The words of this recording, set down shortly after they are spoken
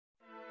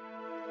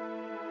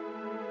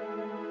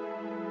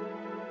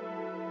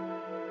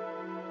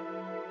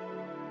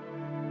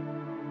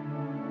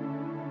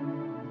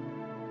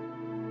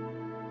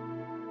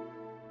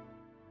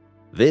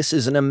This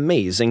is an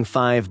amazing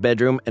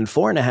 5-bedroom and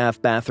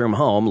 4.5-bathroom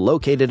home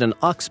located in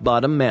Ox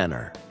Bottom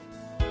Manor.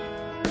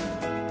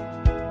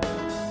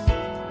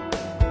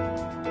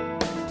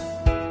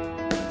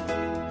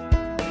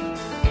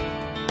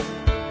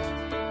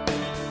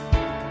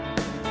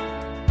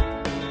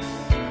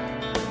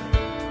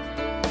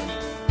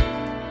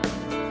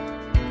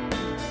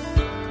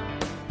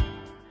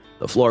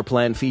 The floor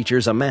plan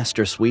features a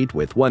master suite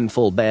with 1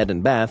 full bed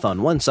and bath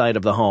on one side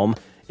of the home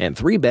and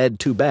 3-bed,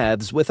 2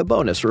 baths with a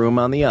bonus room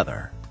on the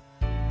other.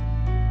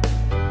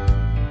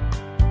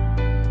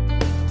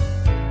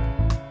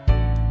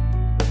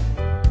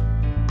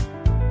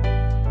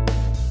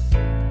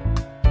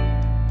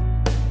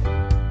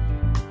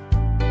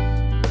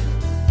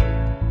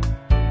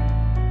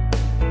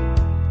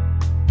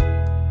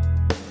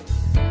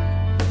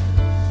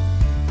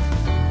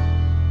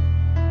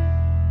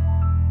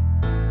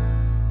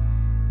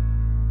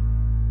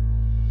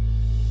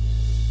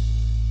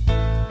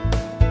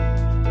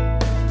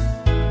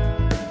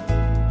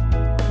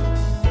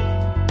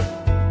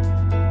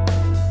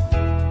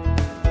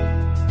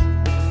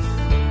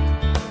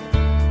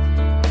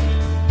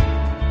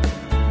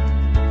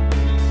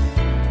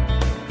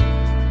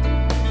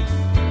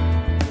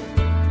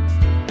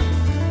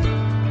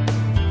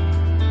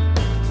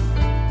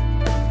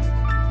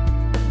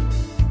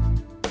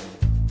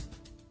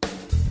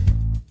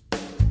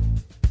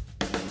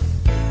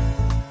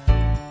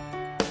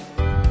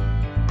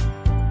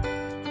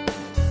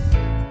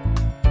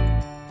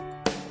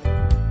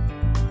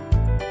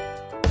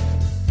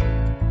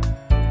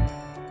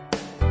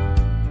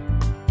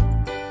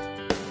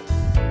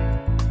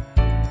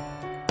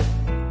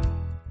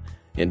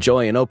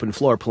 Enjoy an open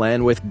floor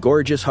plan with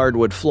gorgeous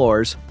hardwood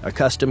floors, a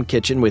custom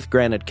kitchen with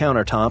granite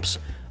countertops,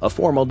 a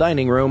formal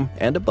dining room,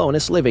 and a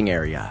bonus living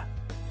area.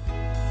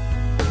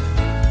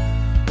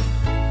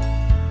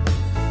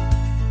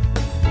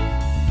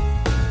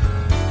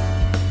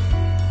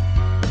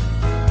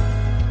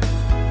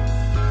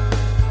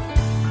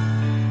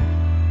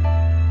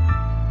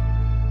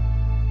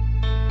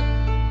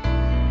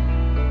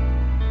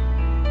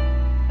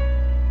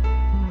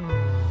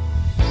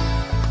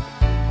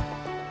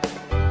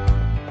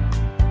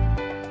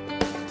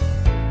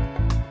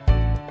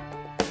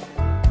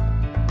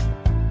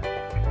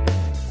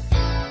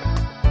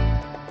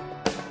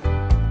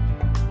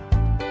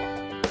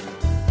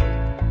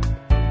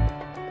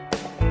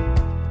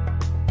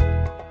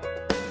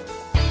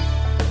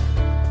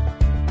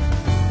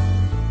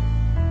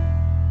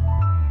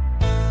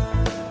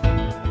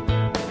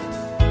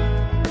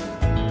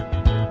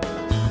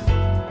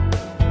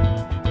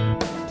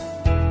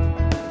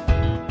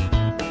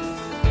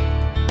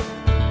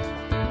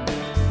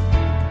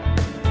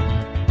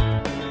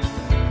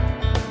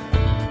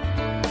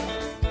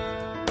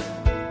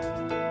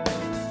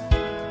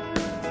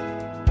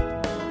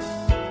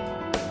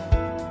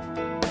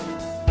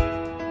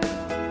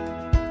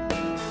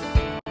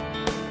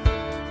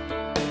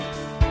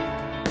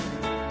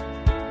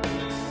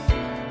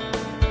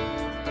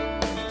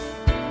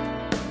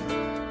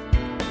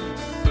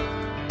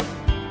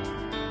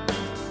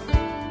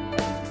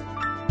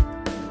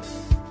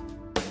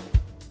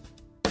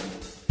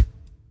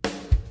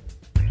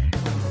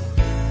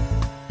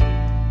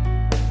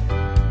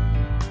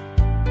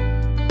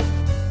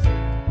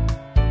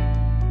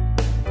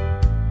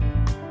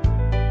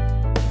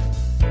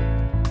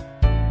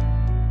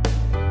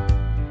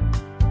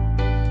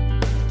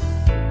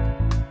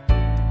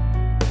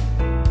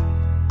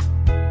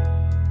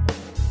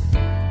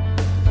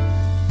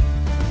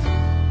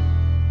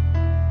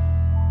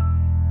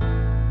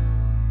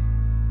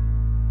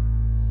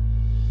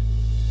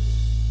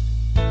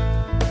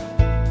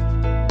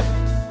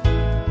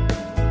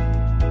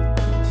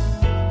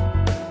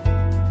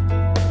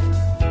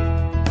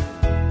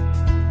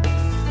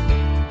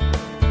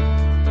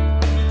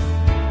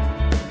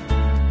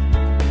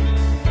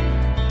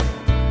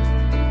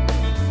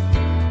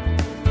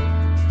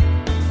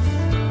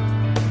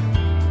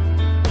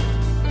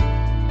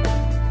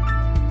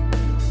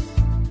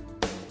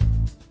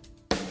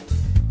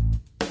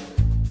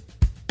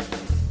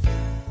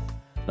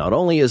 Not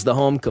only is the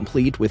home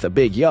complete with a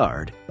big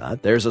yard,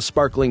 but there's a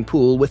sparkling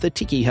pool with a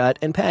tiki hut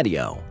and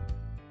patio.